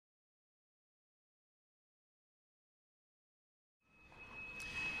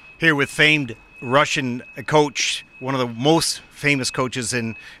Here with famed Russian coach, one of the most famous coaches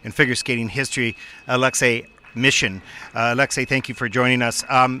in figure skating history, Alexei Mishin. Alexei, thank you for joining us.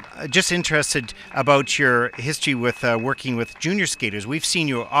 Just interested about your history with working with junior skaters. We've seen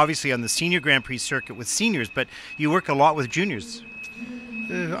you obviously on the senior Grand Prix circuit with seniors, but you work a lot with juniors.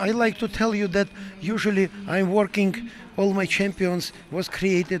 I like to tell you that usually I'm working, all my champions was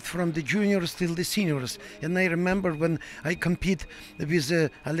created from the juniors till the seniors. And I remember when I compete with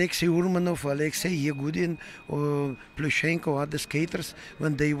Alexei Urmanov, Alexei Yagudin, or Plushenko, other skaters,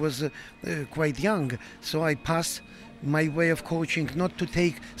 when they was quite young. So I pass my way of coaching not to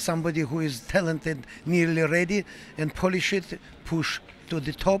take somebody who is talented, nearly ready, and polish it, push to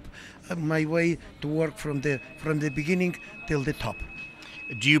the top. My way to work from the beginning till the top.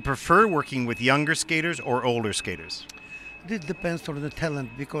 Do you prefer working with younger skaters or older skaters? It depends on the talent,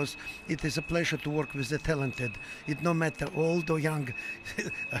 because it is a pleasure to work with the talented. It no matter old or young.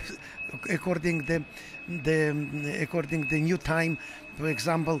 according the new time, for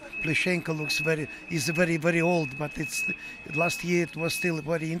example, Plushenko is very old, but last year it was still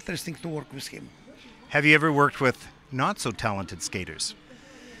very interesting to work with him. Have you ever worked with not so talented skaters?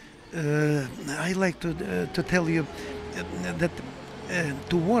 I like to tell you that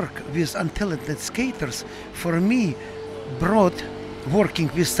to work with untalented skaters, for me, working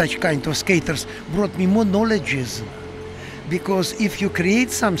with such kind of skaters brought me more knowledges. Because if you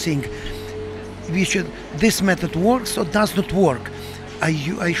create something, this method works or does not work,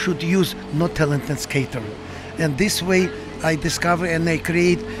 I should use not talented skater. And this way I discover and I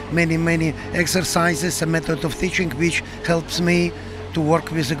create many exercises, a method of teaching which helps me to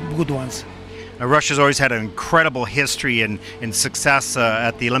work with the good ones. Russia's always had an incredible history and success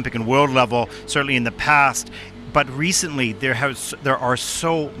at the Olympic and world level, certainly in the past. But recently, there are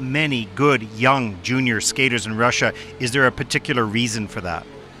so many good young junior skaters in Russia. Is there a particular reason for that?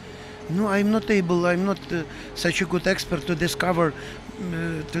 No, I'm not such a good expert to discover,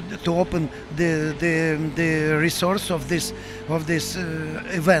 to open the resource of this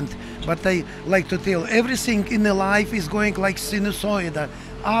event. But I like to tell, everything in the life is going like sinusoid,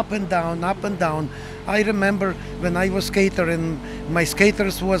 up and down, up and down. I remember when I was skater and my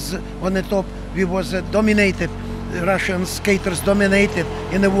skaters was on the top, we was dominated, Russian skaters dominated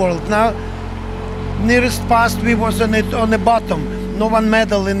in the world. Now, nearest past we was on the bottom. No one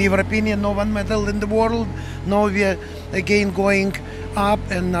medal in European, no one medal in the world. Now we are again going up,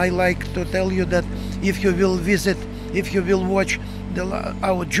 and I like to tell you that if you will visit, if you will watch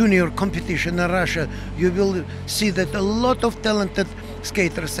our junior competition in Russia, you will see that a lot of talented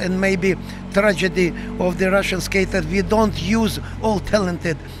skaters, and maybe tragedy of the Russian skaters, we don't use all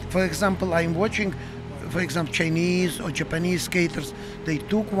talented. For example, I'm watching, for example, Chinese or Japanese skaters. They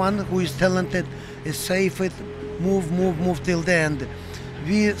took one who is talented, is safe it, move till the end.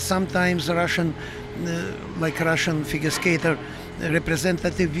 We sometimes Russian figure skater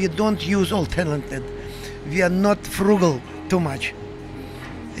representative, we don't use all talented. We are not frugal too much.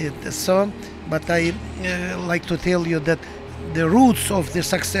 But I like to tell you that the roots of the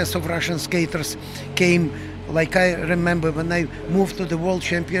success of Russian skaters came, like I remember when I moved to the World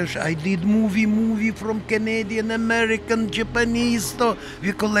Championship, I did movie from Canadian, American, Japanese, so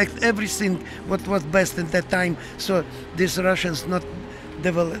we collect everything what was best at that time. So these Russians not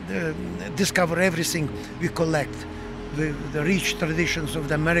discover everything we collect, the rich traditions of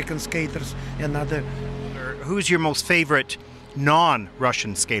the American skaters and other. Who's your most favorite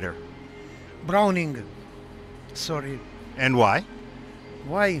non-Russian skater? Browning. Sorry. And why?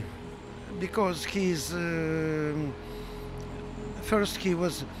 Why? Because he's first he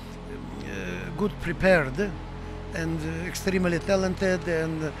was good prepared and extremely talented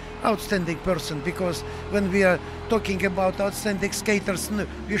and outstanding person. Because when we are talking about outstanding skaters, no,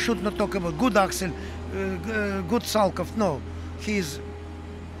 we should not talk about good Axel, good Salkov. No, he's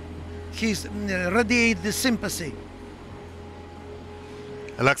radiate the sympathy.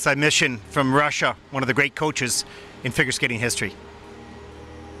 Alexei Mishin from Russia, one of the great coaches in figure skating history.